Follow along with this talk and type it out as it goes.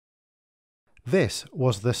This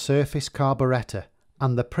was the Surface Carburetor,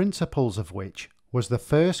 and the principles of which was the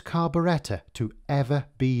first carburettor to ever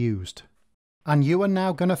be used. And you are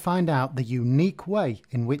now going to find out the unique way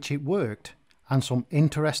in which it worked and some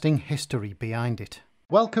interesting history behind it.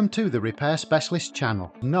 Welcome to the Repair Specialist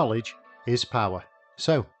channel. Knowledge is power.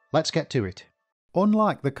 So let's get to it.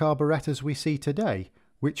 Unlike the carburettors we see today,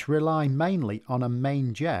 which rely mainly on a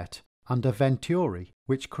main jet and a venturi,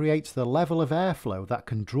 which creates the level of airflow that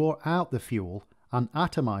can draw out the fuel and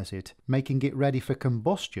atomize it, making it ready for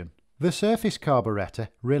combustion, the Surface Carburetor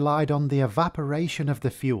relied on the evaporation of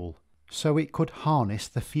the fuel so it could harness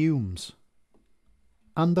the fumes.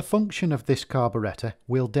 And the function of this carburettor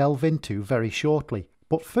we'll delve into very shortly,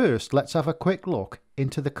 but first let's have a quick look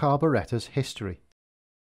into the carburettor's history.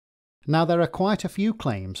 Now there are quite a few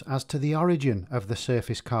claims as to the origin of the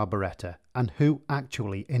Surface Carburetor and who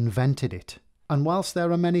actually invented it. And whilst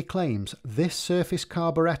there are many claims, this Surface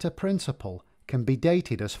Carburetor principle can be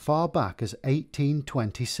dated as far back as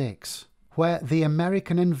 1826, where the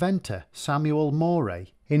American inventor Samuel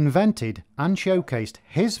Morey invented and showcased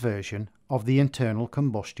his version of the internal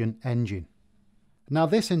combustion engine. Now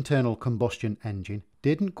this internal combustion engine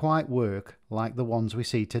didn't quite work like the ones we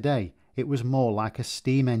see today. It was more like a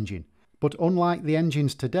steam engine. But unlike the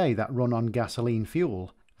engines today that run on gasoline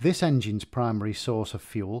fuel, this engine's primary source of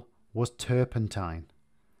fuel was turpentine.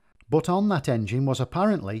 But on that engine was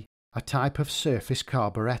apparently a type of Surface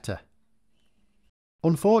Carburetor.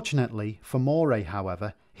 Unfortunately for Morey,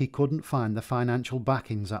 however, he couldn't find the financial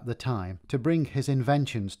backings at the time to bring his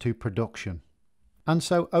inventions to production. And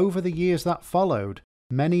so over the years that followed,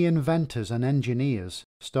 many inventors and engineers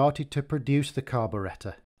started to produce the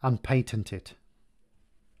carburettor and patent it.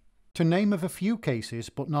 To name of a few cases,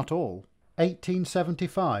 but not all,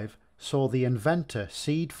 1875 saw the inventor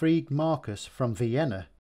Siegfried Marcus from Vienna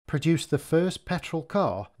produce the first petrol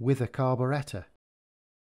car with a carburettor.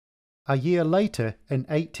 A year later, in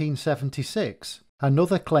 1876,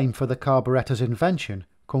 another claim for the carburettor's invention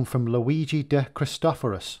come from Luigi de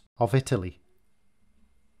Christoforus of Italy.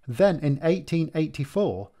 Then in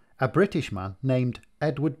 1884, a British man named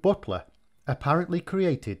Edward Butler apparently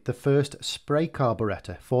created the first spray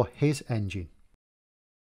carburettor for his engine.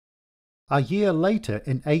 A year later,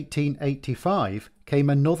 in 1885, came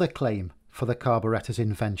another claim for the carburettor's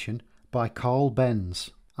invention by Carl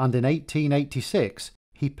Benz, and in 1886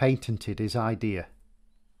 he patented his idea.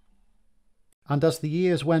 And as the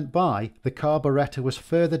years went by, the carburettor was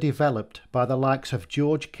further developed by the likes of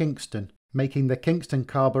George Kingston, making the Kingston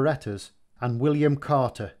carburettors, and William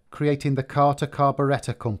Carter, creating the Carter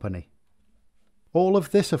Carburettor Company. All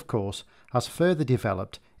of this, of course, has further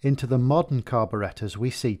developed into the modern carburettors we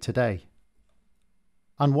see today.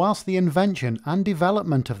 And whilst the invention and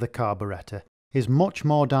development of the carburettor is much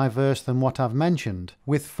more diverse than what I've mentioned,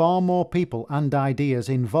 with far more people and ideas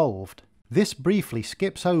involved, this briefly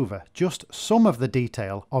skips over just some of the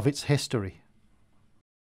detail of its history.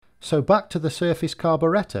 So back to the Surface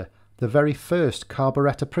Carburetor, the very first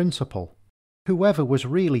carburettor principle. Whoever was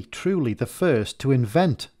really truly the first to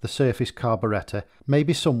invent the Surface Carburetor may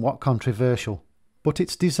be somewhat controversial, but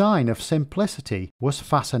its design of simplicity was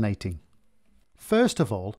fascinating. First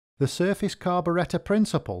of all, the Surface Carburetor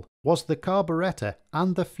principle was the carburettor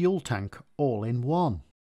and the fuel tank all in one.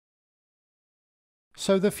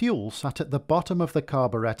 So the fuel sat at the bottom of the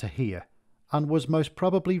carburettor here and was most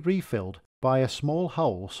probably refilled by a small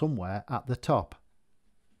hole somewhere at the top.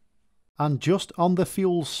 And just on the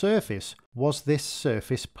fuel's surface was this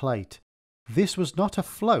surface plate. This was not a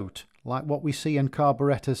float like what we see in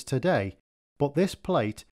carburettors today, but this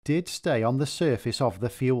plate did stay on the surface of the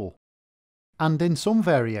fuel. And in some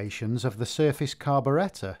variations of the Surface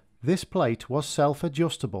Carburetor, this plate was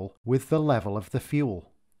self-adjustable with the level of the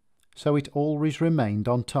fuel, so it always remained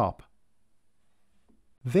on top.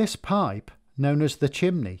 This pipe, known as the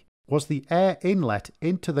chimney, was the air inlet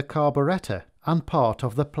into the carburettor and part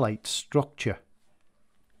of the plate's structure.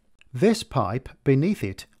 This pipe beneath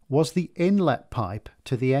it was the inlet pipe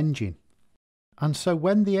to the engine, and so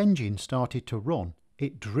when the engine started to run,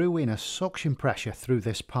 it drew in a suction pressure through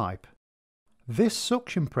this pipe. This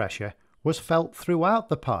suction pressure was felt throughout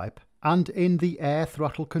the pipe and in the air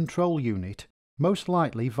throttle control unit, most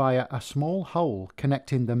likely via a small hole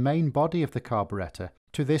connecting the main body of the carburettor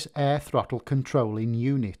to this air throttle controlling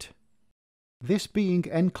unit. This being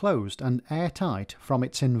enclosed and airtight from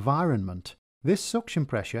its environment, this suction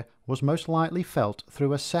pressure was most likely felt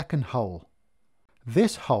through a second hole.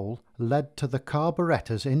 This hole led to the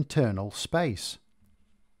carburettor's internal space.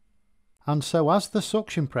 And so as the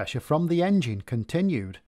suction pressure from the engine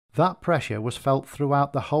continued, that pressure was felt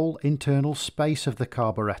throughout the whole internal space of the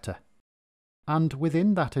carburettor. and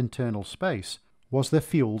within that internal space was the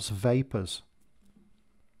fuel's vapours.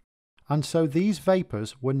 And so these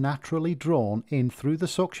vapours were naturally drawn in through the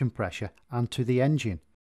suction pressure and to the engine.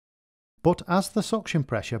 But as the suction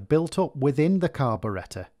pressure built up within the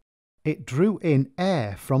carburettor, it drew in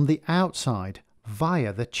air from the outside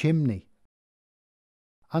via the chimney.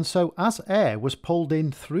 And so as air was pulled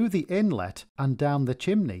in through the inlet and down the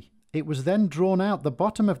chimney, it was then drawn out the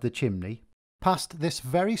bottom of the chimney past this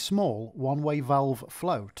very small one-way valve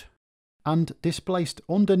float and displaced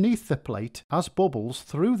underneath the plate as bubbles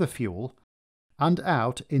through the fuel and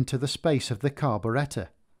out into the space of the carburettor,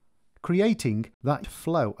 creating that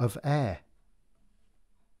flow of air.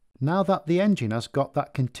 Now that the engine has got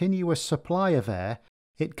that continuous supply of air,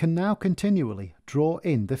 it can now continually draw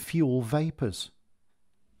in the fuel vapours.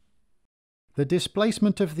 The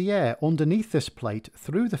displacement of the air underneath this plate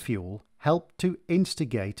through the fuel helped to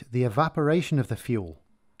instigate the evaporation of the fuel,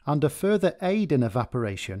 and a further aid in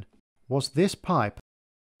evaporation was this pipe.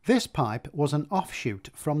 This pipe was an offshoot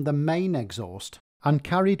from the main exhaust and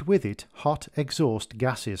carried with it hot exhaust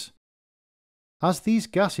gases. As these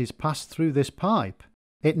gases passed through this pipe,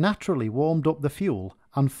 it naturally warmed up the fuel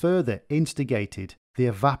and further instigated the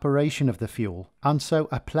evaporation of the fuel, and so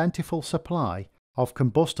a plentiful supply of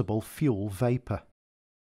combustible fuel vapour.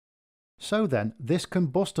 So then, this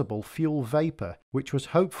combustible fuel vapour, which was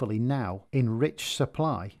hopefully now in rich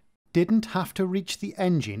supply, didn't have to reach the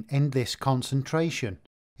engine in this concentration.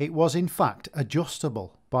 It was in fact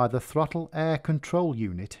adjustable by the throttle air control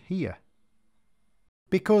unit here.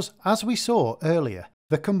 Because, as we saw earlier,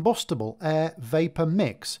 the combustible air vapour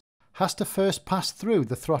mix has to first pass through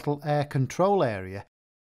the throttle air control area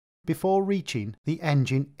before reaching the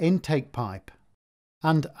engine intake pipe.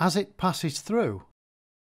 And as it passes through,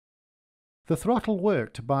 the throttle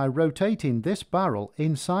worked by rotating this barrel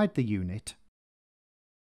inside the unit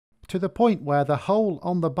to the point where the hole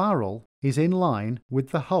on the barrel is in line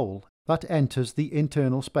with the hole that enters the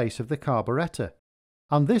internal space of the carburettor,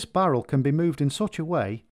 and this barrel can be moved in such a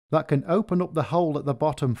way that can open up the hole at the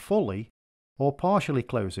bottom fully, or partially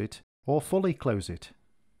close it, or fully close it.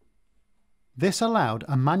 This allowed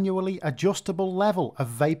a manually adjustable level of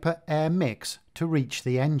vapour-air mix to reach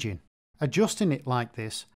the engine. Adjusting it like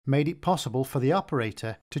this made it possible for the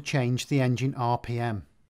operator to change the engine RPM.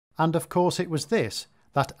 And of course it was this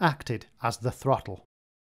that acted as the throttle.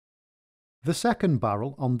 The second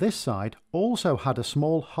barrel on this side also had a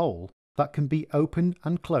small hole that can be opened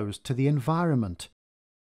and closed to the environment.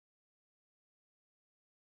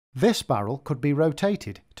 This barrel could be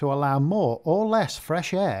rotated to allow more or less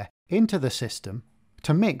fresh air into the system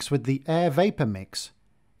to mix with the air vapour mix,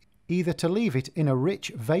 either to leave it in a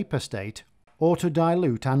rich vapour state or to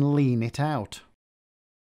dilute and lean it out.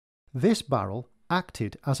 This barrel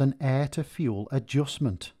acted as an air-to-fuel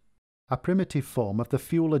adjustment, a primitive form of the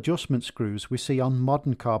fuel adjustment screws we see on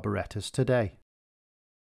modern carburettors today.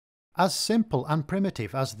 As simple and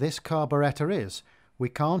primitive as this carburettor is, we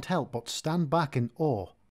can't help but stand back in awe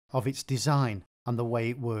of its design and the way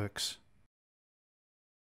it works.